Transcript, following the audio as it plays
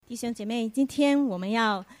弟兄姐妹，今天我们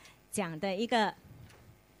要讲的一个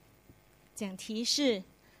讲题是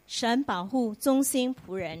神保护忠心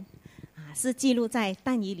仆人是记录在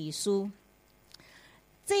但以理书。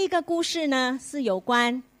这一个故事呢，是有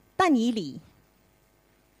关但以理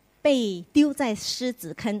被丢在狮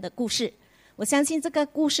子坑的故事。我相信这个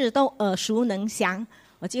故事都耳熟能详。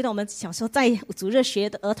我记得我们小时候在主日学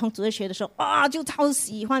的儿童主日学的时候，就超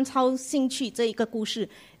喜欢、超兴趣这一个故事，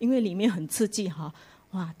因为里面很刺激哈。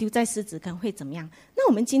丢在狮子坑会怎么样？那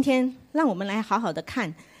我们今天让我们来好好的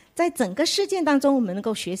看，在整个事件当中，我们能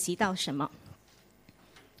够学习到什么？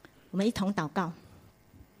我们一同祷告。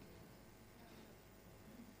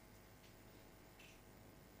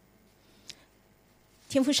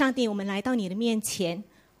天父上帝，我们来到你的面前，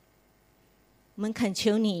我们恳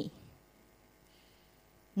求你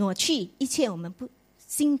挪去一切我们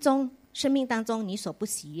心中、生命当中你所不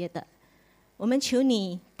喜悦的。我们求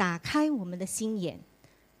你打开我们的心眼、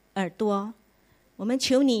耳朵，我们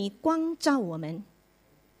求你光照我们，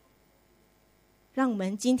让我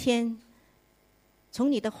们今天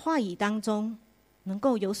从你的话语当中能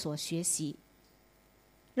够有所学习，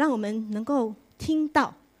让我们能够听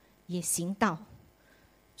到也行道。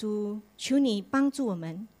主，求你帮助我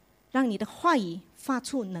们，让你的话语发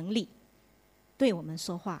出能力对我们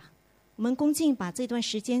说话。我们恭敬把这段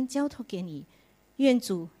时间交托给你，愿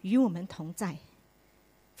主与我们同在。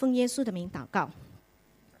奉耶稣的名祷告。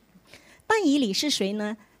但以理是谁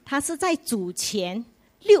呢？他是在主前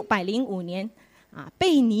605年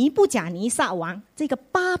被尼布甲尼撒王这个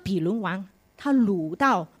巴比伦王他掳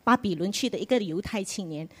到巴比伦去的一个犹太青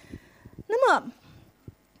年。那么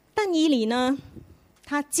但以理呢，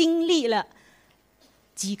他经历了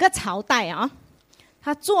几个朝代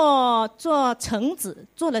他做臣子，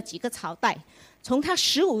做了几个朝代。从他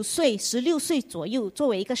15岁、16岁左右，作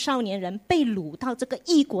为一个少年人被掳到这个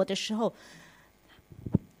异国的时候，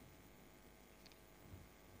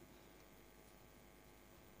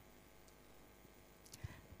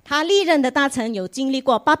他历任的大臣有经历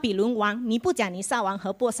过巴比伦王、尼布甲尼撒王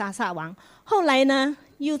和波沙撒王，后来呢，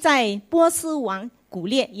又在波斯王古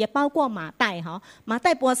列，也包括马代马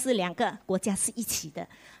代波斯两个国家是一起的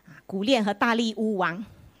古列和大利乌王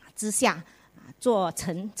之下做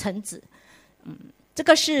臣子。这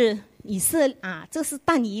个是这是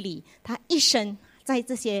但以理他一生在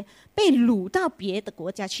这些被掳到别的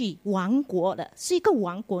国家去亡国的，是一个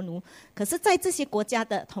亡国奴。可是在这些国家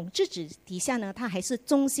的统治者底下呢，他还是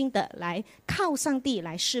忠心的来靠上帝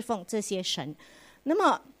来侍奉这些神。那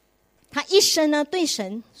么他一生呢，对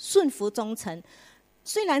神顺服忠诚，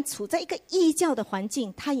虽然处在一个异教的环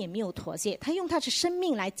境，他也没有妥协，他用他的生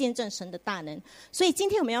命来见证神的大能。所以今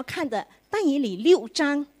天我们要看的但以理6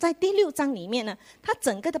章，在第6章里面呢，他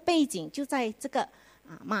整个的背景就在这个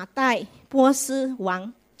马代波斯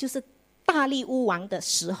王，就是大利乌王的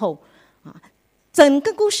时候整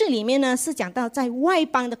个故事里面呢，是讲到在外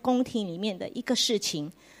邦的宫廷里面的一个事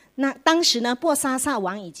情。那当时呢，波沙撒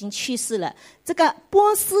王已经去世了，这个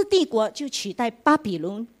波斯帝国就取代巴比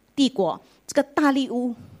伦帝国，这个大利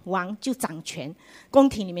乌王就掌权，宫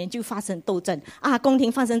廷里面就发生斗争宫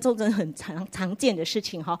廷发生斗争很常见的事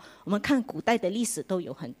情我们看古代的历史都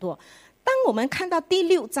有很多。当我们看到第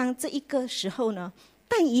6章这一个时候呢，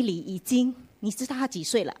但以理已经，你知道他几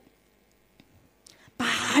岁了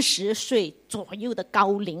？80岁左右的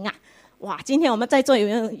高龄今天我们在座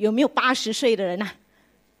有没有80岁的人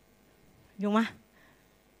有吗？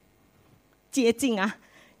接近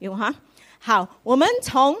有好，我们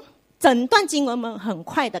从整段经文我们很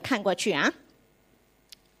快的看过去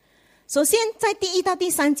首先在第1到第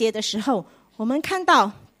3节的时候，我们看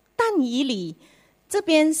到但以理这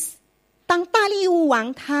边，当大利乌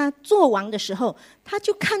王他做王的时候，他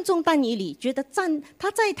就看中但以理，觉得他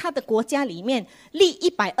在他的国家里面立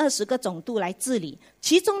120个总督来治理，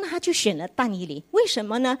其中呢他就选了但以理。为什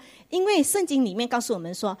么呢？因为圣经里面告诉我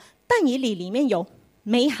们说，但以理里面有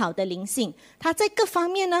美好的灵性，他在各方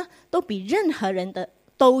面呢都比任何人的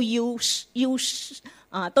都优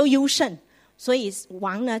胜，所以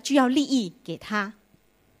王呢就要立意给他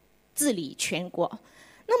治理全国。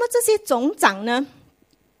那么这些总长呢，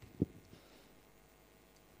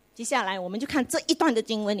接下来我们就看这一段的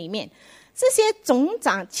经文里面，这些总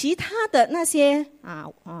长其他的那些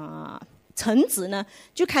臣子呢，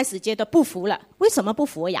就开始觉得不服了。为什么不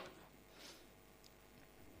服呀？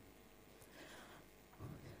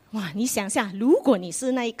你想下，如果你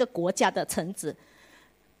是那一个国家的臣子，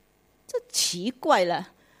这奇怪了，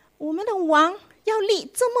我们的王要立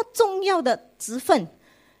这么重要的职分，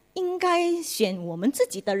应该选我们自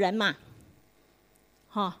己的人嘛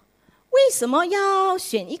为什么要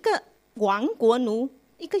选一个亡国奴，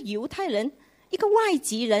一个犹太人，一个外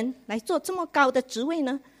籍人来做这么高的职位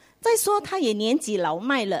呢？再说他也年纪老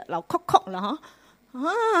迈了，老扣扣了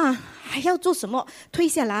哈，还要做什么？推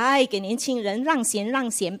下来给年轻人让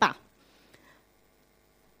贤吧。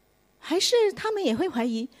还是他们也会怀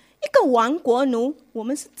疑，一个亡国奴，我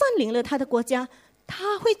们是占领了他的国家，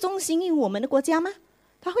他会忠心于我们的国家吗？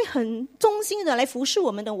他会很忠心的来服侍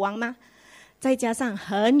我们的王吗？再加上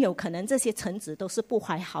很有可能这些臣子都是不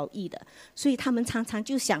怀好意的，所以他们常常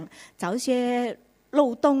就想找一些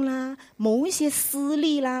漏洞啦，谋一些私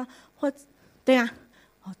利啦，或对啊，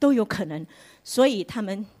都有可能。所以他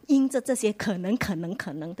们因着这些可能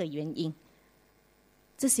的原因，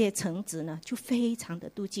这些臣子呢就非常的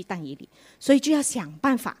妒忌但以理，所以就要想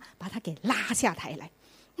办法把他给拉下台来。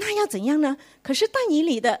那要怎样呢？可是但以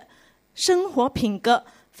理的生活品格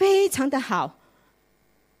非常的好，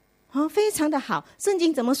非常的好。圣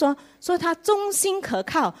经怎么说？说他忠心可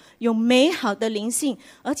靠，有美好的灵性，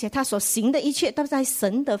而且他所行的一切都在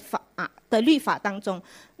神的的律法当中。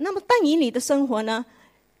那么但以理的生活呢，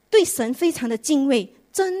对神非常的敬畏，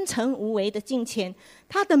真诚无为的敬虔，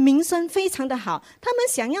他的名声非常的好，他们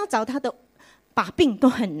想要找他的把柄都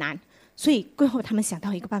很难。所以过后他们想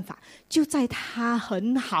到一个办法，就在他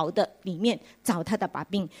很好的里面找他的把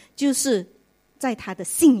柄，就是在他的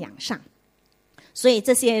信仰上。所以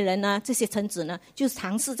这些人呢，这些臣子呢，就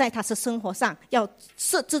尝试在他的生活上要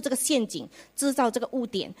设置这个陷阱，制造这个污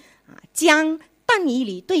点将但以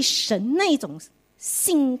理对神那种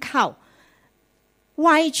信靠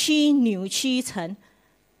歪曲扭曲成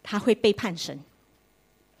他会背叛神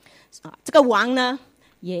这个王呢，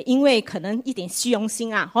也因为可能一点虚荣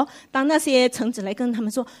心当那些臣子来跟他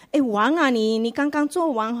们说，王啊，你刚刚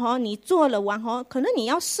做王你做了王可能你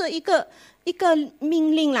要设一个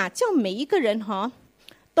命令啦，叫每一个人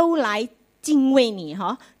都来敬畏你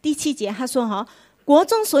第7节他说国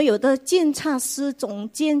中所有的监察司、总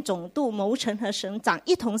监、总督、谋臣和省长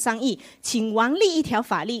一同商议，请王立一条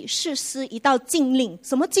法律，实施一道禁令。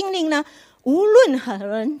什么禁令呢？无论何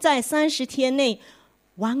人在30天内，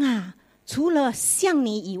王啊，除了向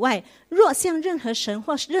你以外，若向任何神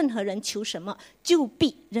或任何人求什么，就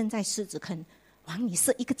必扔在狮子坑。王，你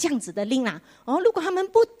是一个这样子的令如果他们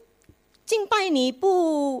不敬拜你，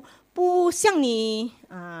不向你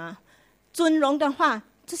尊荣的话，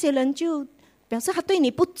这些人就表示他对你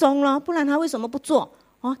不忠了，不然他为什么不做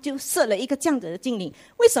就设了一个这样子的禁令。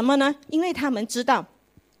为什么呢？因为他们知道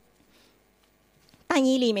但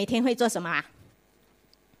以理每天会做什么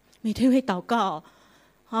每天会祷告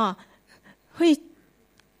会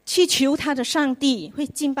去求他的上帝，会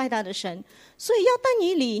敬拜他的神。所以要但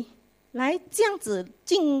以理来这样子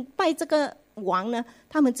敬拜这个王呢，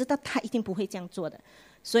他们知道他一定不会这样做的，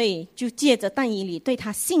所以就借着但以理对他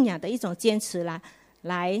信仰的一种坚持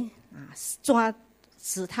来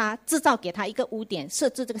使他制造给他一个污点，设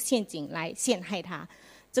置这个陷阱来陷害他。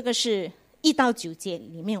这个是1到9节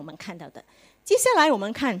里面我们看到的。接下来我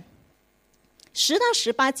们看10到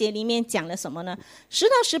18节里面讲了什么呢？10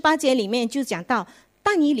到18节里面就讲到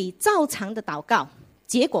但以理照常的祷告，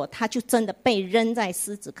结果他就真的被扔在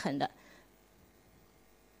狮子坑了。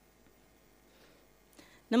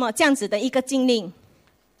那么这样子的一个禁令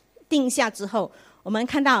定下之后，我们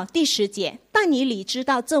看到第10节，但以理知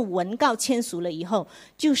道这文告签署了以后，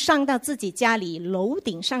就上到自己家里楼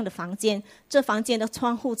顶上的房间，这房间的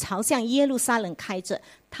窗户朝向耶路撒冷开着，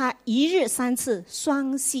他一日3次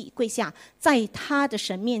双膝跪下，在他的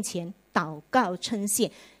神面前祷告称谢，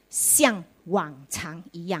像往常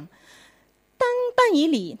一样。当但以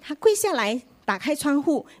理他跪下来打开窗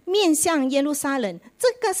户面向耶路撒冷，这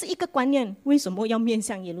个是一个观念。为什么要面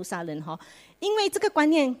向耶路撒冷因为这个观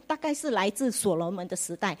念大概是来自所罗门的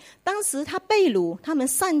时代，当时他被掳，他们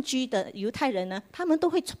散居的犹太人呢，他们都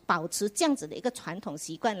会保持这样子的一个传统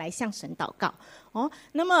习惯来向神祷告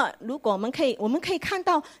那么如果我们可以看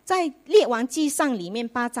到在列王纪上里面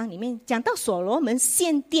8章里面讲到所罗门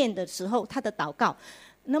献殿的时候他的祷告，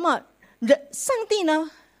那么上帝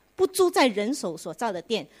呢不住在人手所造的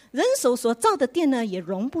殿，人手所造的殿呢也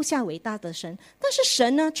容不下伟大的神，但是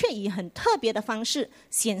神呢却以很特别的方式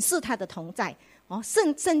显示他的同在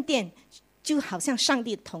圣殿就好像上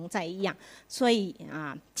帝的同在一样。所以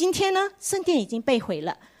今天呢圣殿已经被毁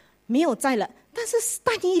了，没有在了，但是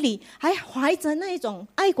但以理还怀着那一种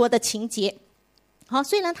爱国的情结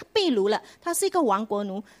虽然他被掳了，他是一个亡国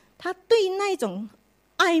奴，他对那一种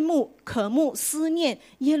爱慕渴慕思念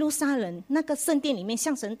耶路撒冷那个圣殿里面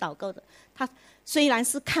向神祷告的，他虽然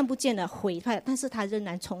是看不见的毁坏，但是他仍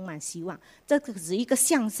然充满希望。这个是一个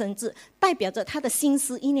象征字，代表着他的心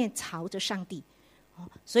思意念朝着上帝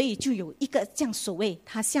所以就有一个这样所谓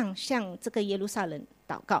他向这个耶路撒冷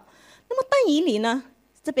祷告。那么但以理呢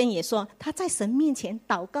这边也说他在神面前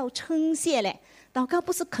祷告称谢嘞，祷告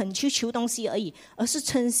不是恳求东西而已，而是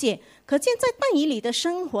称谢。可见在但以理的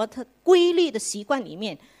生活的规律的习惯里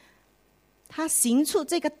面，他行出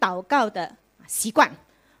这个祷告的习惯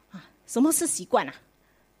啊。什么是习惯啊？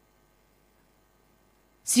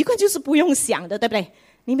习惯就是不用想的，对不对？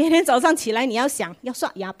你每天早上起来，你要想要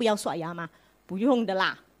刷牙不要刷牙吗？不用的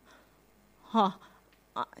啦，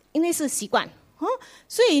因为是习惯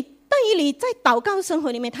所以但以理在祷告生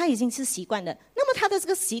活里面，他已经是习惯了。那么他的这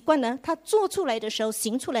个习惯呢，他做出来的时候，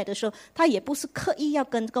行出来的时候，他也不是刻意要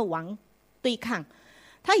跟这个王对抗，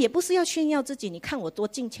他也不是要炫耀自己。你看我多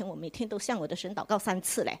敬虔，我每天都向我的神祷告3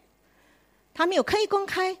次嘞。他没有刻意公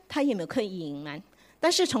开，他也没有刻意隐瞒。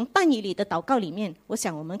但是从但以理的祷告里面，我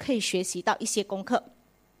想我们可以学习到一些功课。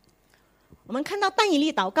我们看到但以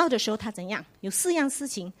理祷告的时候，他怎样？有4样事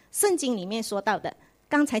情，圣经里面说到的，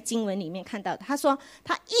刚才经文里面看到的。他说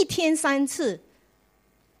他1天3次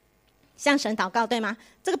向神祷告，对吗？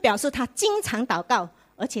这个表示他经常祷告，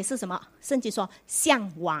而且是什么？圣经说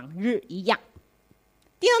像往日一样。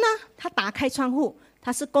第二呢，他打开窗户，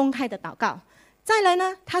他是公开的祷告。再来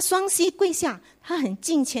呢，他双膝跪下，他很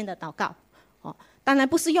敬虔的祷告。当然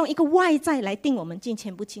不是用一个外在来定我们敬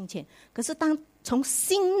虔不敬虔，可是当从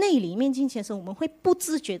心内里面敬虔的时候，我们会不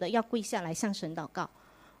自觉的要跪下来向神祷告。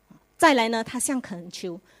再来呢，他向恳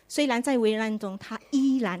求，虽然在危难中，他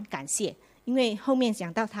依然感谢，因为后面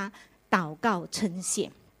讲到他祷告称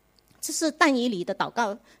谢，这是但以理的祷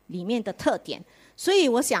告里面的特点。所以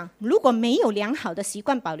我想，如果没有良好的习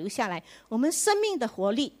惯保留下来，我们生命的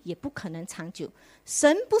活力也不可能长久。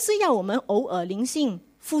神不是要我们偶尔灵性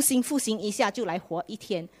复兴一下就来活一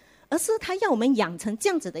天，而是他要我们养成这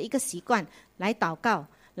样子的一个习惯，来祷告，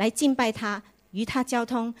来敬拜他，与他交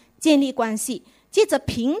通，建立关系。接着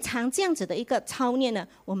平常这样子的一个操练呢，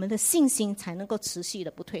我们的信心才能够持续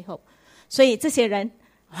的不退后。所以这些人，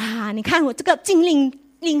哇，你看我这个禁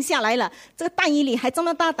令下来了，这个但以理还这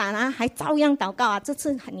么大胆啊，还照样祷告啊，这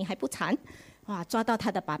次你还不馋？哇，抓到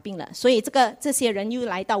他的把柄了。所以这些人又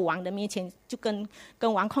来到王的面前，就跟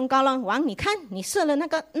王控告了。王，你看你设了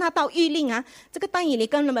那道谕令啊，这个但以理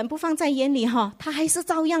根本不放在眼里他还是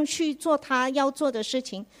照样去做他要做的事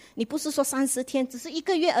情。你不是说30天，只是1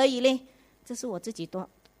个月而已嘞？这是我自己多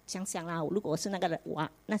想想啦。如果我是那个人，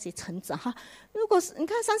那些臣子如果是你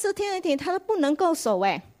看30天一点，他都不能够守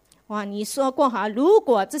哇，你说过如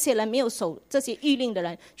果这些人没有守这些谕令的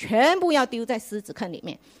人，全部要丢在狮子坑里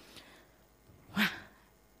面。哇，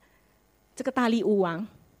这个大利乌王，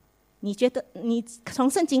你觉得你从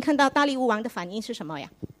圣经看到大利乌王的反应是什么呀？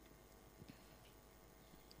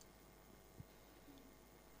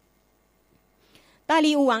大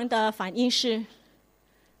利乌王的反应是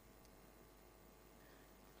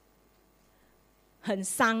很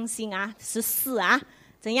伤心啊，14啊，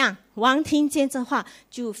怎样？王听见这话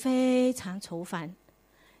就非常愁烦，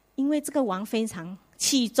因为这个王非常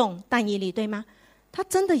器重但以理，对吗？他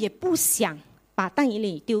真的也不想把但以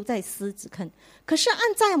理丢在狮子坑，可是按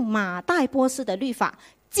照马代波斯的律法，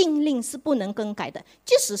禁令是不能更改的，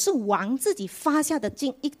即使是王自己发下的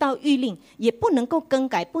一道谕令，也不能够更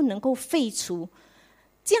改，不能够废除。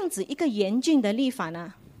这样子一个严峻的律法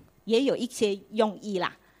呢，也有一些用意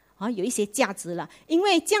啦，有一些价值了。因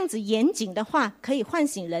为这样子严谨的话，可以唤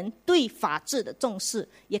醒人对法治的重视，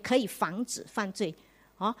也可以防止犯罪。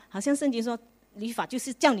好像圣经说，律法就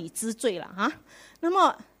是叫你知罪了那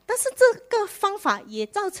么，但是这个方法也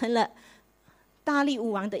造成了大利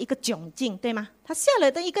乌王的一个窘境，对吗？他下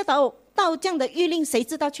了的一个道这样的谕令，谁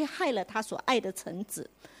知道却害了他所爱的臣子，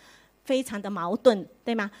非常的矛盾，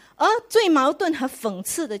对吗？而最矛盾和讽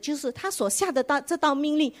刺的就是他所下的这道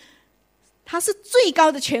命令，他是最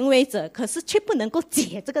高的权威者，可是却不能够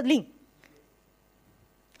解这个令，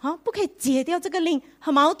不可以解掉这个令，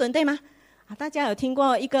很矛盾，对吗？大家有听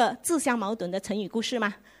过一个自相矛盾的成语故事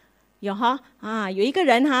吗？有有一个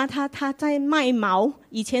人他在卖矛，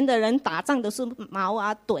以前的人打仗都是矛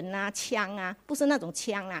啊、盾啊、枪啊，不是那种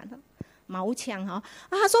枪啊，矛枪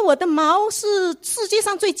他说我的矛是世界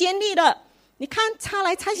上最尖利的，你看插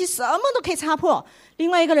来插去什么都可以插破。另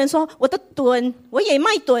外一个人说我的盾，我也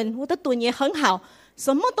卖盾，我的盾也很好，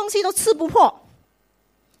什么东西都刺不破。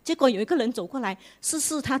结果有一个人走过来，试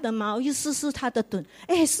试他的矛，又试试他的盾。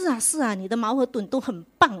是啊，你的矛和盾都很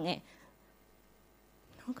棒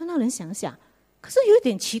我跟那人想想，可是有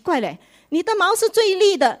点奇怪嘞，你的矛是最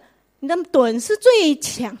利的，你的盾是最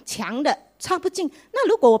强的，插不进。那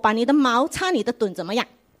如果我把你的矛插你的盾怎么样？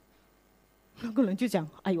那个人就讲，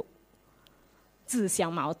哎呦，自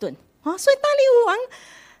相矛盾所以大利乌王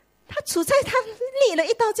他处在他立了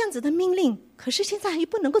一道这样子的命令，可是现在又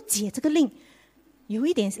不能够解这个令，有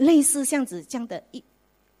一点类似这样的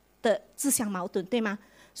自相矛盾，对吗？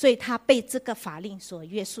所以他被这个法令所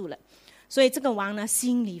约束了。所以这个王呢，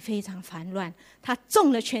心里非常烦乱，他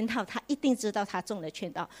中了圈套，他一定知道他中了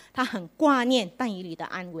圈套，他很挂念但以理的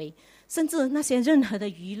安危，甚至那些任何的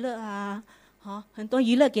娱乐啊，很多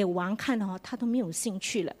娱乐给王看他都没有兴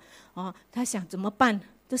趣了。他想怎么办？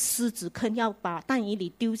这狮子坑要把但以理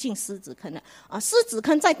丢进狮子坑了狮子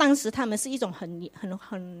坑在当时他们是一种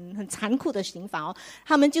很残酷的刑罚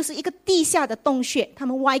他们就是一个地下的洞穴，他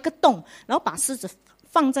们挖一个洞，然后把狮子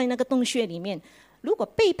放在那个洞穴里面。如果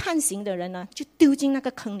被判刑的人呢，就丢进那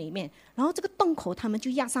个坑里面，然后这个洞口他们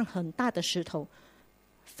就压上很大的石头，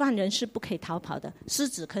犯人是不可以逃跑的。狮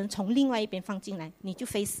子坑从另外一边放进来，你就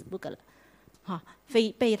非死不可了，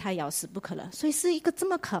非被它咬死不可了。所以是一个这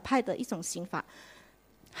么可怕的一种刑罚。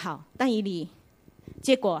好，但以理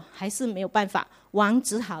结果还是没有办法，王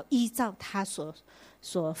只好依照他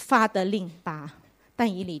所发的令，把但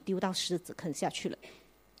以理丢到狮子坑下去了。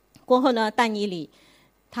过后呢，但以理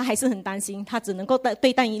他还是很担心，他只能够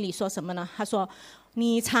对但以理说什么呢？他说：“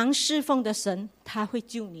你常侍奉的神，他会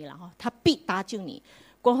救你了，他必搭救你。”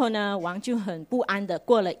过后呢，王就很不安的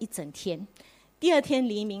过了一整天。第二天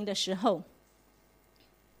黎明的时候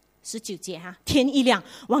，19节天一亮，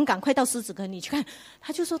王赶快到狮子坑里去看，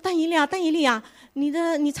他就说：“但以理啊，但以理啊，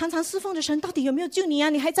你常常侍奉的神到底有没有救你啊？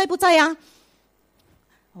你还在不在啊？”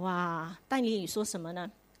哇！但以理说什么呢？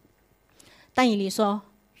但以理说：“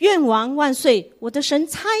愿王万岁！我的神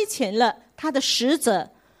差遣了他的使者，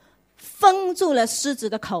封住了狮子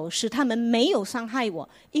的口，使他们没有伤害我，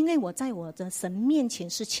因为我在我的神面前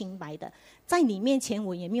是清白的，在你面前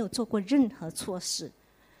我也没有做过任何错事。”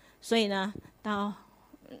所以呢，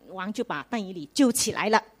王就把但以理救起来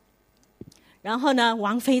了。然后呢，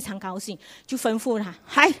王非常高兴，就吩咐他：“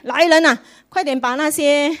嗨，来人啊，快点把那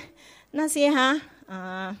些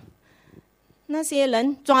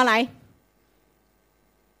人抓来。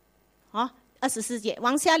”24节，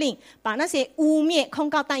王下令把那些污蔑控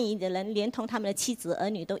告但以理的人，连同他们的妻子儿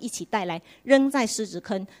女都一起带来，扔在狮子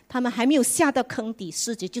坑。他们还没有下到坑底，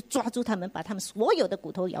狮子就抓住他们，把他们所有的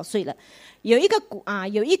骨头咬碎了。有一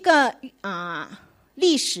个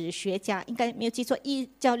历史学家，应该没有记错，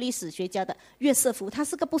教历史学家的约瑟夫，他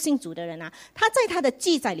是个不信主的人他在他的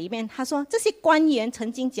记载里面，他说这些官员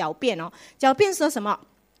曾经狡辩说什么？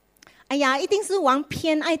哎呀，一定是王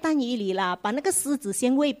偏爱但以理啦，把那个狮子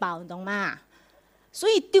先喂饱，懂吗？所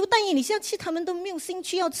以丢但以理下去，他们都没有兴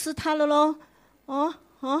趣要吃它了咯。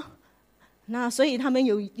那所以他们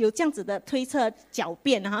有这样子的推测狡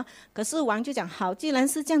辩可是王就讲：“好，既然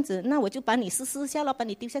是这样子，那我就把你试下咯，把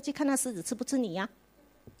你丢下去，看那狮子吃不吃你呀。”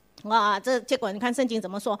哇！这结果你看圣经怎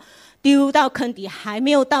么说？丢到坑底，还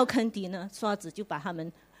没有到坑底呢，刷子就把他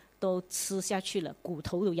们都吃下去了，骨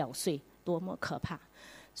头都咬碎，多么可怕！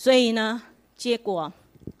所以呢，结果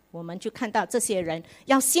我们就看到这些人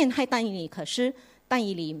要陷害但以理，可是但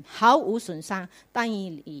以理毫无损伤，但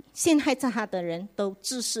以理陷害他的人都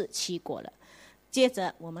自食其果了。接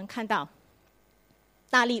着我们看到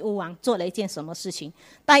大利乌王做了一件什么事情？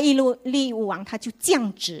大利乌王他就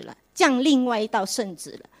降旨了，降另外一道圣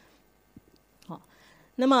旨了。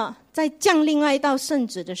那么在降另外一道圣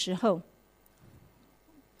旨的时候，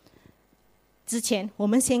之前我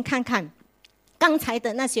们先看看刚才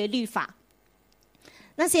的那些律法。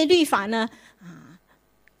那些律法呢，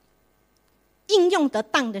应用得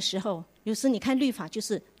当的时候，有时你看律法就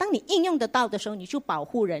是当你应用得到的时候，你就保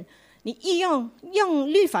护人；你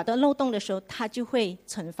用律法的漏洞的时候，它就会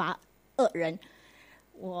惩罚恶人。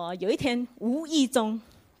我有一天无意中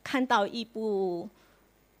看到一部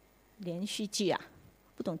连续剧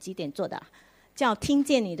不懂几点做的叫《听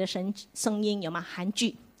见你的声音》，有吗？韩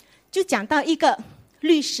剧，就讲到一个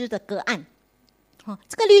律师的个案。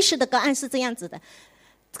这个律师的个案是这样子的：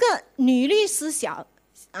这个女律师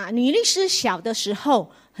小的时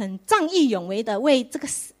候，很仗义勇为的为这个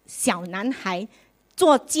小男孩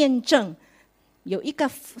做见证。有一个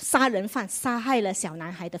杀人犯杀害了小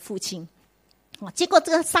男孩的父亲，结果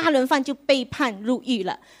这个杀人犯就被判入狱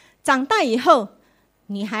了。长大以后，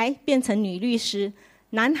女孩变成女律师，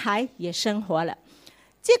男孩也生活了。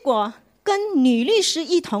结果跟女律师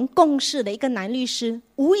一同共事的一个男律师，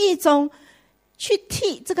无意中去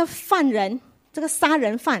替这个犯人，这个杀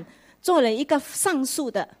人犯做了一个上诉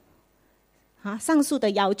的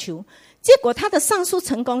要求。结果他的上诉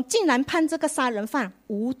成功，竟然判这个杀人犯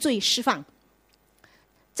无罪释放。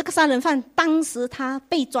这个杀人犯当时他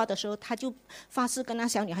被抓的时候，他就发誓跟那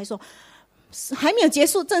小女孩说：“还没有结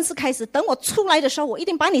束，正式开始，等我出来的时候，我一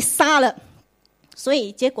定把你杀了。”所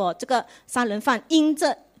以结果这个杀人犯因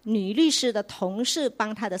着女律师的同事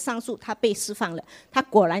帮他的上诉，他被释放了。他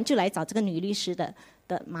果然就来找这个女律师的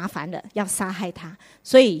麻烦了，要杀害他。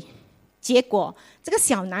所以结果这个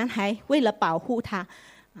小男孩为了保护他，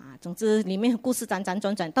总之里面故事辗转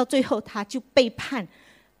转转，到最后他就背叛，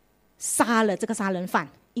杀了这个杀人犯，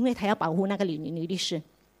因为他要保护那个女律师。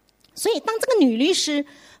所以当这个女律师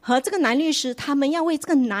和这个男律师他们要为这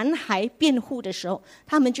个男孩辩护的时候，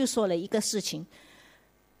他们就说了一个事情。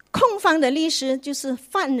控方的律师就是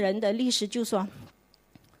犯人的律师就说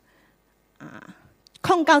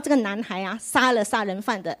控告这个男孩杀了杀人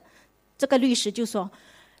犯的这个律师就说，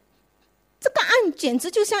这个案简直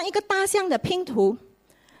就像一个大象的拼图，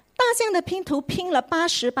大象的拼图拼了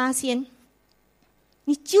88%，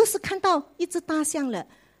你就是看到一只大象了，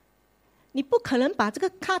你不可能把这个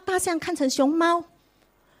大象看成熊猫。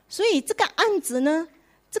所以这个案子呢，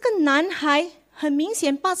这个男孩很明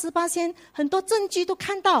显88%很多证据都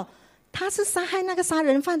看到他是杀害那个杀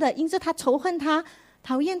人犯的，因为他仇恨他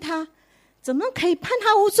讨厌他，怎么可以判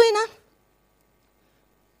他无罪呢？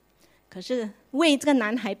可是为这个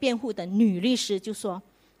男孩辩护的女律师就说，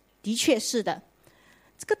的确是的，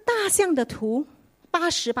这个大象的图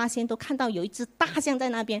88%都看到有一只大象在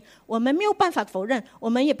那边，我们没有办法否认，我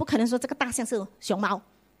们也不可能说这个大象是熊猫，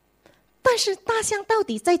但是大象到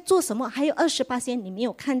底在做什么还有20%你没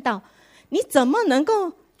有看到，你怎么能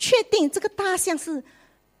够确定这个大象是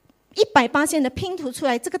100%的拼图出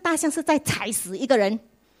来，这个大象是在踩死一个人？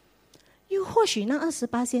又或许那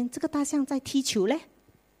20%这个大象在踢球嘞？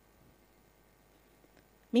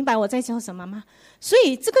明白我在说什么吗？所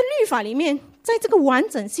以这个律法里面，在这个完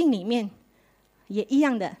整性里面也一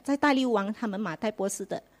样的，在大利乌王他们马太波斯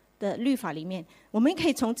的律法里面，我们可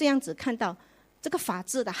以从这样子看到这个法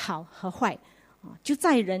治的好和坏，就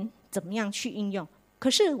在人怎么样去运用。可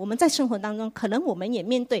是我们在生活当中，可能我们也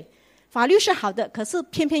面对法律是好的，可是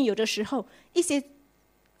偏偏有的时候一些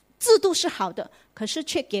制度是好的，可是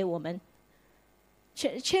却给我们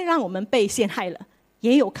却让我们被陷害了，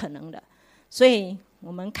也有可能的。所以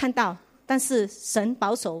我们看到，但是神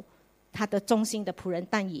保守他的忠心的仆人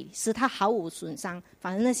但以理，使他毫无损伤，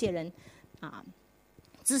反正那些人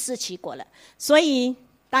自食其果了。所以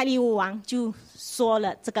大利乌王就说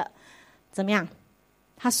了这个怎么样，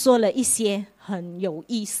他说了一些很有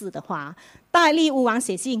意思的话。大利乌王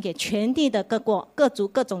写信给全地的各国各族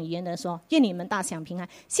各种语言的说，愿你们大享平安。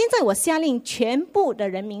现在我下令全部的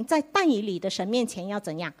人民在但以理的神面前要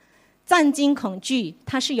怎样？战惊恐惧，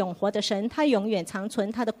他是永活的神，他永远长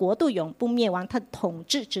存，他的国度永不灭亡，他的统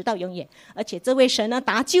治直到永远。而且这位神呢，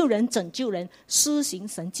达救人拯救人，施行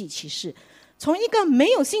神迹奇事，从一个没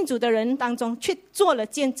有信主的人当中却做了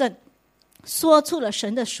见证，说出了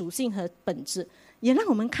神的属性和本质，也让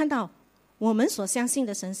我们看到我们所相信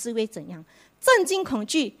的神是为怎样。战惊恐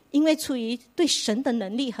惧，因为出于对神的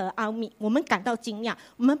能力和奥秘，我们感到惊讶，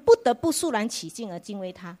我们不得不肃然起敬而敬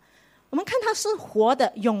畏他。我们看他是活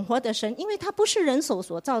的永活的神，因为他不是人手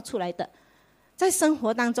所造出来的，在生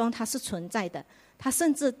活当中他是存在的，他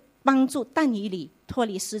甚至帮助但以理脱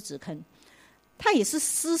离狮子坑，他也是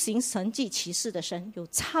施行神迹奇事的神，有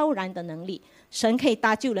超然的能力。神可以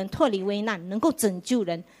搭救人脱离危难，能够拯救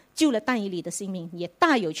人，救了但以理的性命，也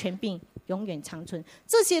大有权柄，永远长存。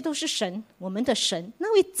这些都是神，我们的神，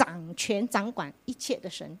那位掌权掌管一切的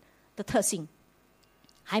神的特性。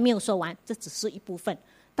还没有说完，这只是一部分，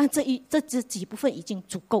但这几部分已经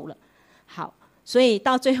足够了。好，所以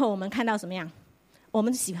到最后我们看到什么样？我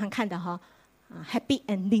们喜欢看的happy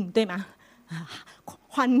ending 对吗？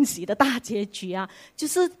欢喜的大结局就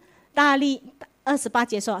是大利28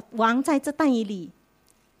节说，王在这但以理，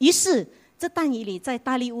于是这但以理在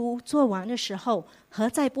大利乌做王的时候，和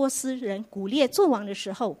在波斯人古列做王的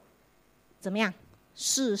时候，怎么样？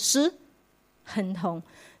事事亨通。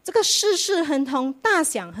这个事事亨通，大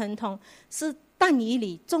享亨通，是但以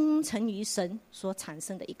理忠诚于神所产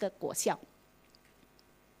生的一个果效。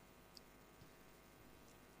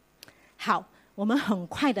好，我们很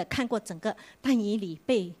快的看过整个但以理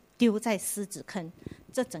被丢在狮子坑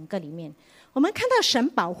这整个里面，我们看到神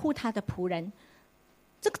保护他的仆人，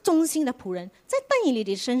这个忠心的仆人在但以理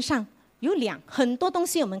的身上有很多东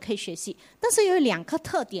西我们可以学习，但是有2个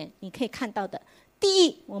特点你可以看到的。第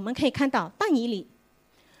一，我们可以看到但以理，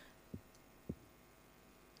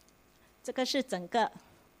这个是整个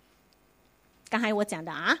刚才我讲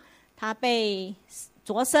的他被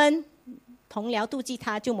擢升，同僚妒忌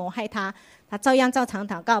他，就谋害他，他照样照常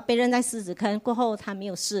祷告，被扔在狮子坑过后他没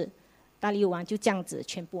有事，大利乌王就这样子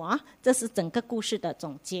全部这是整个故事的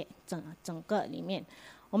总结，整个里面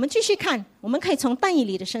我们继续看，我们可以从但以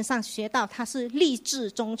理的身上学到他是立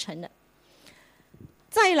志忠诚的。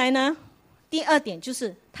再来呢，第2点就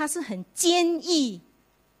是他是很坚毅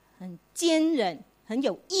很坚韧很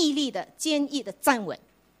有毅力的坚毅的站稳。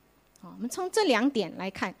我们从这2点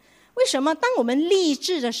来看，为什么当我们立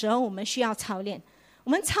志的时候我们需要操练，我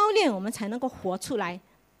们操练我们才能够活出来，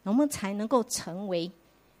我们才能够成为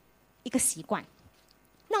一个习惯。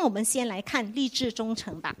那我们先来看立志忠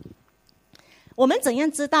诚吧。我们怎样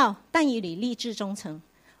知道但以理立志忠诚？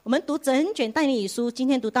我们读整卷但以理书，今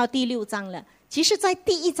天读到第6章了。其实在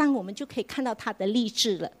第1章我们就可以看到他的立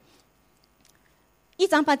志了。1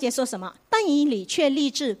章8节说什么？但以理却立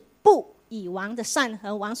志不以王的善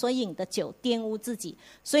和王所饮的酒玷污自己，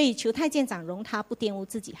所以求太监长容他不玷污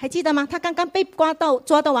自己。还记得吗？他刚刚被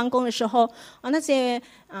抓到王宫的时候，那些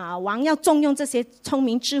王要重用这些聪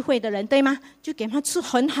明智慧的人，对吗？就给他吃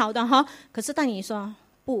很好的哈。可是但以理说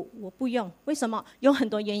不，我不用。为什么？有很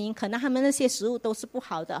多原因，可能他们那些食物都是不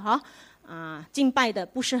好的哈，敬拜的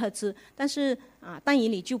不适合吃。但是但以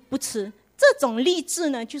理就不吃。这种立志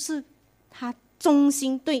呢，就是他忠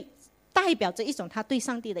心，代表着一种他对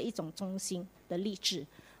上帝的一种忠心的立志。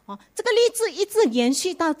这个立志一直延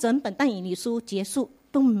续到整本但以理书结束，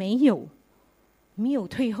都没有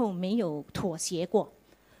退后，没有妥协过。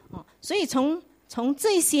所以从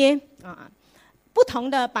这些不同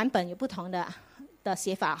的版本有不同的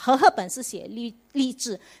写法。和合本是写立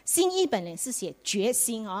志，新译本也是写决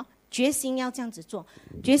心决心要这样子做，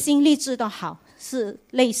决心立志都好，是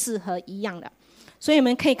类似和一样的。所以我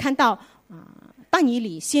们可以看到但以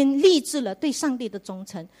理先立志了对上帝的忠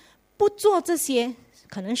诚，不做这些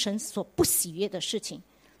可能神所不喜悦的事情。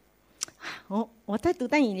我在读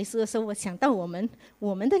但以理书的时候，我想到我们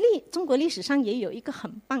的中国历史上也有一个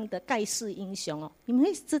很棒的盖世英雄你们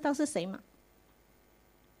会知道是谁吗？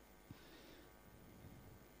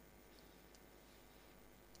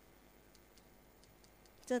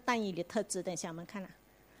这但以理的特质，等一下我们看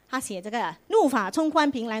他写这个怒发冲冠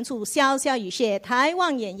凭栏处，潇潇雨歇抬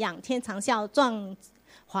望眼，仰天长啸，壮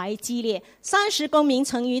怀激烈。30功名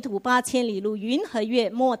尘与土，8千里路云和月。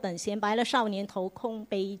莫等闲白了少年头，空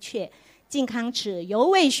悲切。靖康耻，犹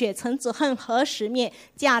未雪；臣子恨，何时灭？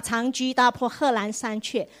架长车，打破贺兰山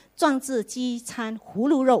阙。壮志饥餐葫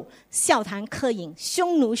芦肉，笑谈客饮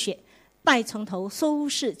匈奴血。待从头，收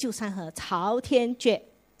拾旧山河，朝天阙。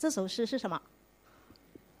这首诗是什么？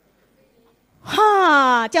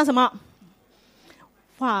叫什么？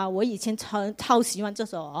我以前超喜欢这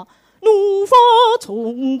首怒发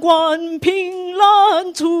冲冠凭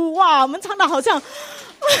栏处。我们唱的好像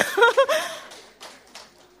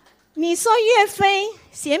你说岳飞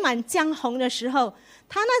写《满江红》的时候，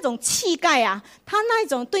他那种气概他那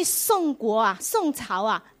种对宋国宋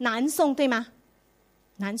朝南宋对吗？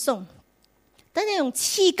南宋的那种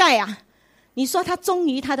气概你说他忠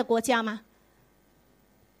于他的国家吗？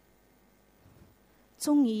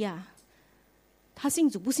忠于他信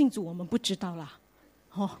主不信主我们不知道啦，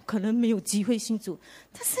可能没有机会信主，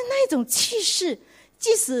但是那种气势，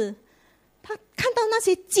即使他看到那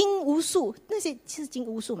些金巫术，那些是金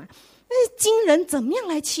巫术嘛，那些金人怎么样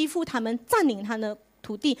来欺负他们，占领他的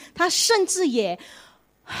土地，他甚至也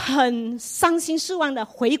很伤心失望的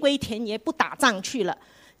回归田野，不打仗去了。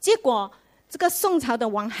结果这个宋朝的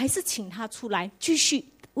王还是请他出来继续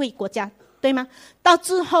为国家，对吗？到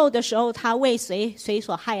之后的时候，他为谁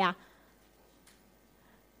所害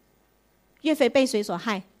岳飞被谁所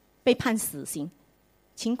害？被判死刑。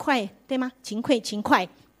秦桧对吗？秦桧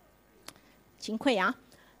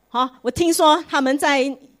我听说他们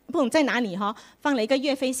不懂在哪里放了一个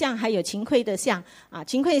岳飞像，还有秦桧的像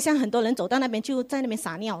秦桧的像，很多人走到那边就在那边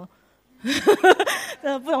撒尿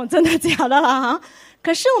不懂真的假的了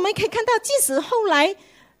可是我们可以看到，即使后来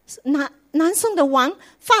南宋的王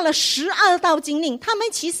发了12道金令，他们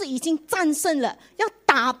其实已经战胜了，要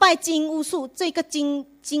打败金巫术这个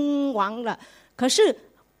金王了。可是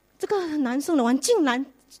这个南宋的王竟然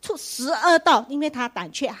出12道，因为他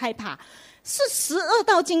胆怯害怕，是12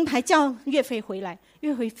道金牌叫岳飞回来。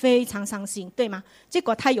岳飞非常伤心，对吗？结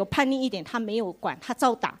果他有叛逆一点，他没有管，他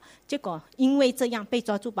照打。结果因为这样被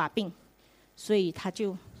抓住把柄，所以他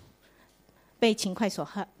就被秦桧所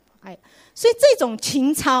害。所以这种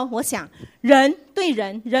情操，我想人对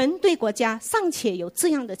人，人对国家尚且有这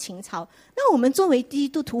样的情操，那我们作为基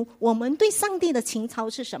督徒，我们对上帝的情操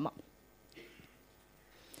是什么？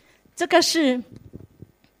这个是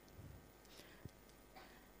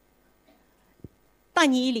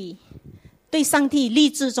但以理对上帝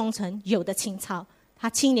立志忠诚有的情操。他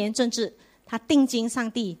青年正直，他定睛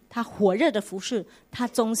上帝，他火热的服侍，他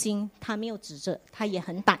忠心，他没有指责，他也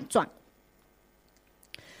很胆壮。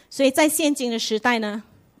所以在现今的时代呢，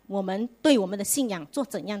我们对我们的信仰做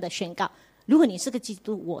怎样的宣告？如果你是个基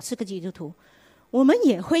督徒，我是个基督徒，我们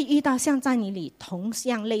也会遇到像但以理同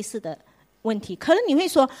样类似的问题。可能你会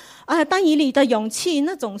说但以理的勇气，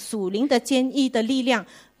那种属灵的坚毅的力量，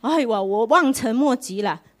我望尘莫及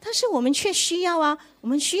了。但是我们却需要我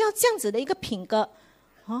们需要这样子的一个品格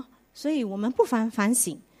所以我们不妨反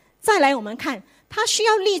省。再来我们看他需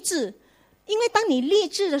要立志，因为当你立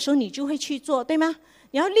志的时候，你就会去做，对吗？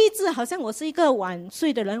你要立志，好像我是一个晚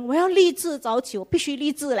睡的人，我要立志早起，我必须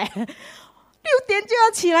立志嘞。6点就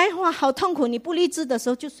要起来，哇，好痛苦！你不立志的时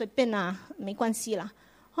候就随便啦，没关系啦，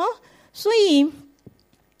所以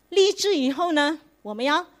立志以后呢，我们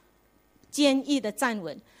要坚毅的站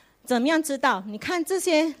稳。怎么样知道？你看这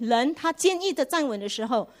些人，他坚毅的站稳的时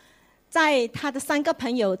候，在他的3个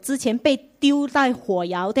朋友之前被丢在火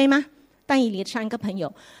窑，对吗？但以理的3个朋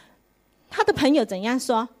友，他的朋友怎样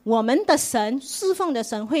说？我们的神，侍奉的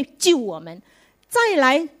神会救我们。再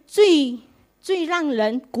来最让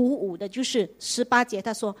人鼓舞的就是18节，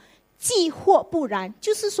他说既或不然，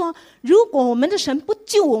就是说如果我们的神不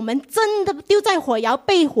救我们，真的丢在火窑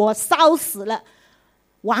被火烧死了，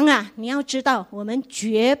王啊，你要知道我们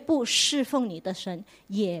绝不侍奉你的神，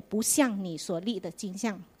也不向你所立的金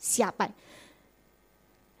像下拜。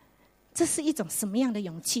这是一种什么样的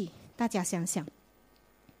勇气？大家想想，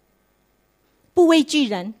不畏惧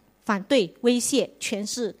人，反对威胁权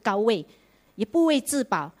势高位，也不为自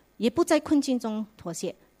保，也不在困境中妥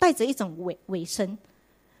协，带着一种委身，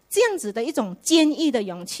这样子的一种坚毅的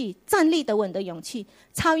勇气，站立得稳的勇气，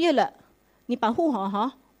超越了你保护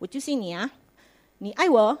我我就信你啊，你爱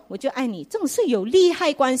我我就爱你，这种是有利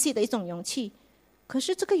害关系的一种勇气。可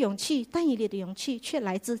是这个勇气，但以理的勇气却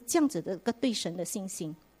来自这样子的一个对神的信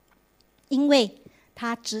心，因为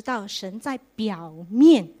他知道神在表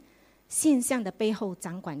面现象的背后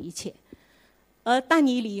掌管一切，而但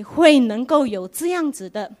以理会能够有这样子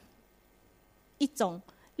的一种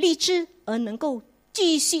立志，而能够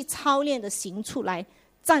继续操练的行出来，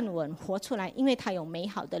站稳活出来，因为他有美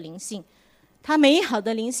好的灵性，他美好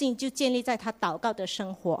的灵性就建立在他祷告的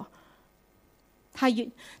生活，他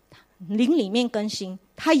灵里面更新，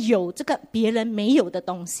他有这个别人没有的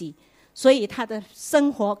东西，所以他的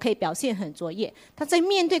生活可以表现很卓越。他在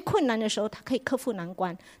面对困难的时候，他可以克服难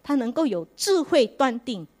关，他能够有智慧断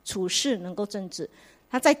定，处事能够正直。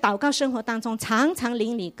他在祷告生活当中常常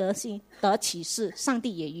灵里革新，得启示，上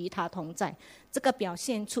帝也与他同在，这个表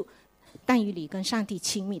现出但以理跟上帝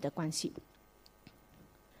亲密的关系。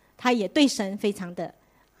他也对神非常的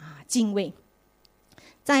敬畏。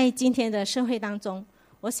在今天的社会当中，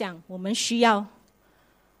我想我们需要，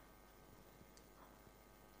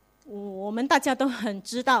我们大家都很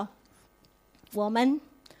知道，我们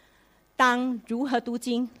当如何读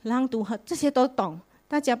经、朗读和这些都懂，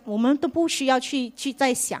大家我们都不需要去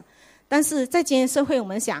再想。但是在今天社会，我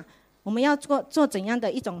们想我们要做怎样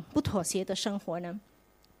的一种不妥协的生活呢？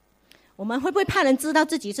我们会不会怕人知道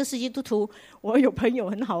自己是基督徒？我有朋友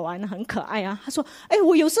很好玩很可爱啊，他说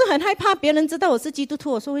我有时很害怕别人知道我是基督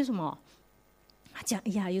徒。我说为什么？他讲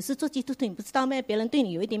有时做基督徒你不知道咩？别人对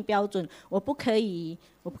你有一点标准，我不可以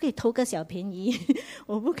偷个小便宜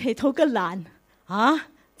我不可以偷个懒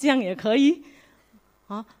这样也可以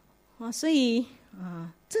所以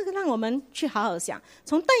这个让我们去好好想，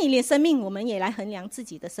从但以理的生命我们也来衡量自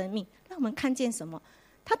己的生命，让我们看见什么，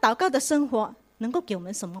他祷告的生活能够给我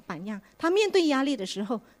们什么榜样，他面对压力的时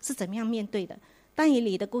候是怎么样面对的。但以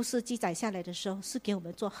理的故事记载下来的时候，是给我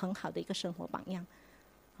们做很好的一个生活榜样。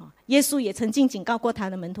耶稣也曾经警告过他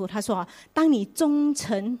的门徒，他说当你忠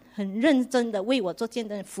诚很认真的为我做见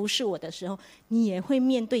证服侍我的时候，你也会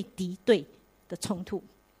面对敌对的冲突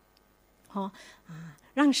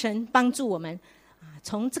让神帮助我们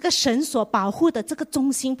从这个神所保护的这个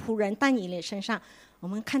忠心仆人但以理身上，我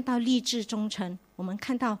们看到立志忠诚，我们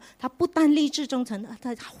看到他不但立志忠诚，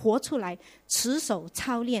他活出来，持守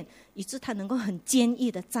操练，以致他能够很坚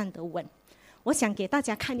毅的站得稳。我想给大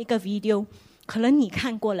家看一个 video， 可能你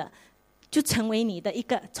看过了，就成为你的一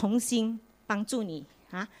个重新帮助你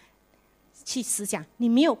去思想。你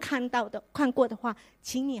没有看过的话，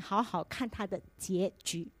请你好好看他的结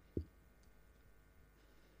局。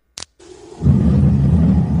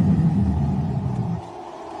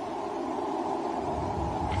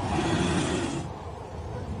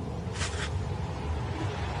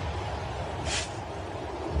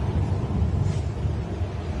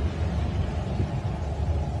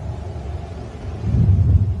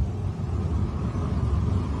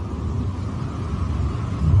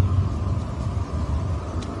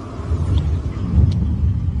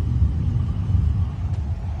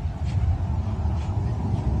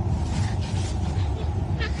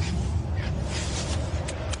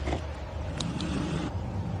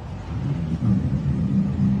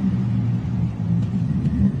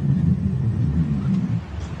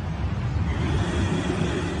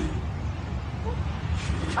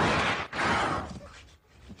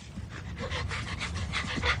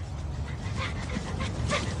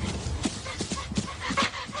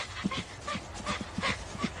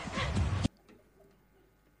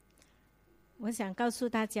我想告诉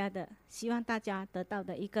大家的，希望大家得到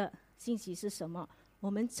的一个信息是什么？我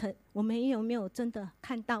们有没有真的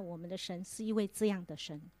看到我们的神是一位这样的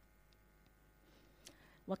神？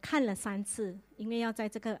我看了3次，因为要在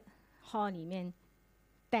这个 hall 里面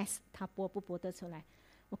test 他播不播得出来。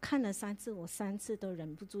我看了3次，我3次都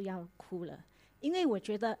忍不住要哭了，因为我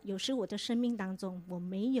觉得有时我的生命当中我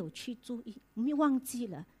没有去注意，我们忘记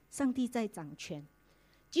了上帝在掌权。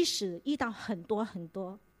即使遇到很多很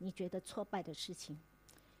多你觉得挫败的事情，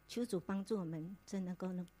求主帮助我们真能够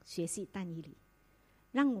学习但以理，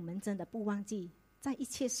让我们真的不忘记在一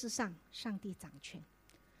切事上上帝掌权。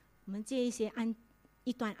我们借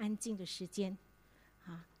一段安静的时间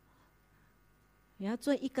也要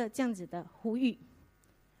做一个这样子的呼吁。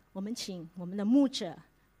我们请我们的牧者、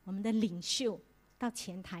我们的领袖到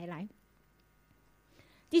前台来。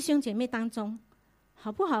弟兄姐妹当中，好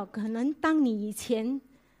不好？可能当你以前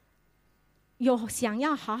有想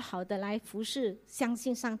要好好的来服侍、相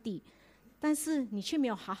信上帝，但是你却没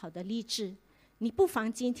有好好的立志，你不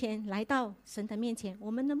妨今天来到神的面前，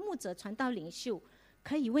我们的牧者、传道领袖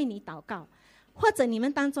可以为你祷告，或者你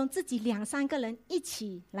们当中自己2、3个人一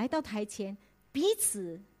起来到台前，彼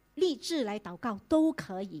此立志来祷告都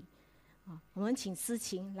可以。我们请思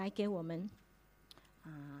琴来给我们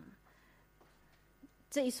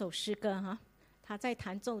这一首诗歌他在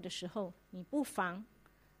弹奏的时候，你不妨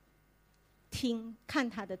看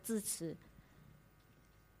他的字词。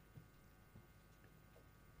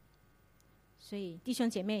所以弟兄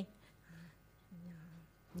姐妹，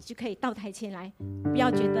你就可以到台前来，不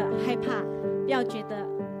要觉得害怕，不要觉得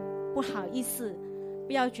不好意思，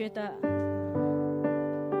不要觉得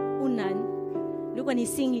不能。如果你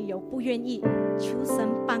心里有不愿意，求神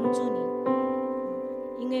帮助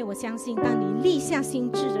你，因为我相信当你立下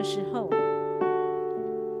心志的时候，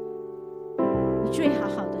你就会好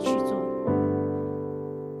好的去做。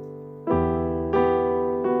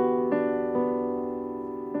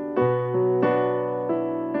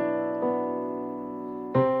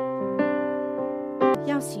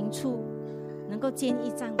要行出能够坚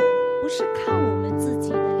毅站稳，不是靠我们自己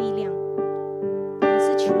的力量，而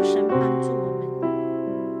是求神帮助我们。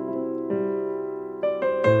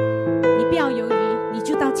你不要犹豫，你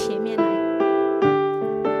就到前面来。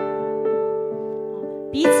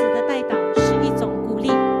彼此的代祷是一种鼓励，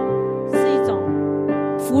是一种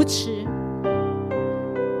扶持。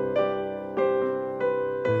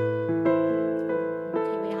可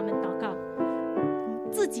以为他们祷告，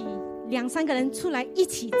自己2、3个人出来一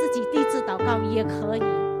起自己立志祷告也可以。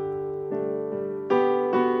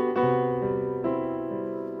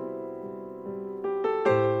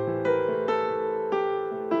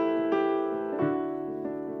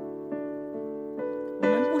我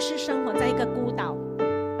们不是生活在一个孤岛，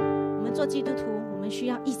我们做基督徒，我们需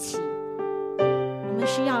要一起，我们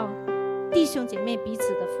需要弟兄姐妹彼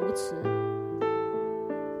此的扶持，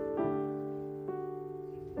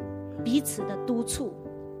彼此的督促。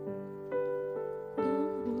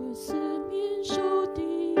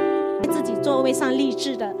自己座位上立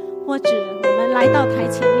志的，或者我们来到台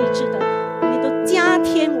前立志的，你都加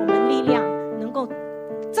添我们力量，能够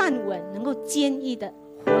站稳，能够坚毅的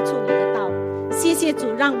活出你的道。谢谢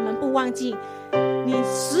主，让我们不忘记你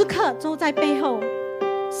时刻都在背后，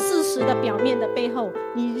事实的表面的背后，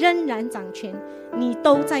你仍然掌权，你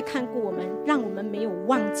都在看顾我们，让我们没有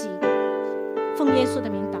忘记。奉耶稣的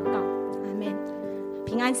名祷告，阿们。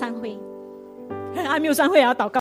平安三会，还没有三会也要祷告。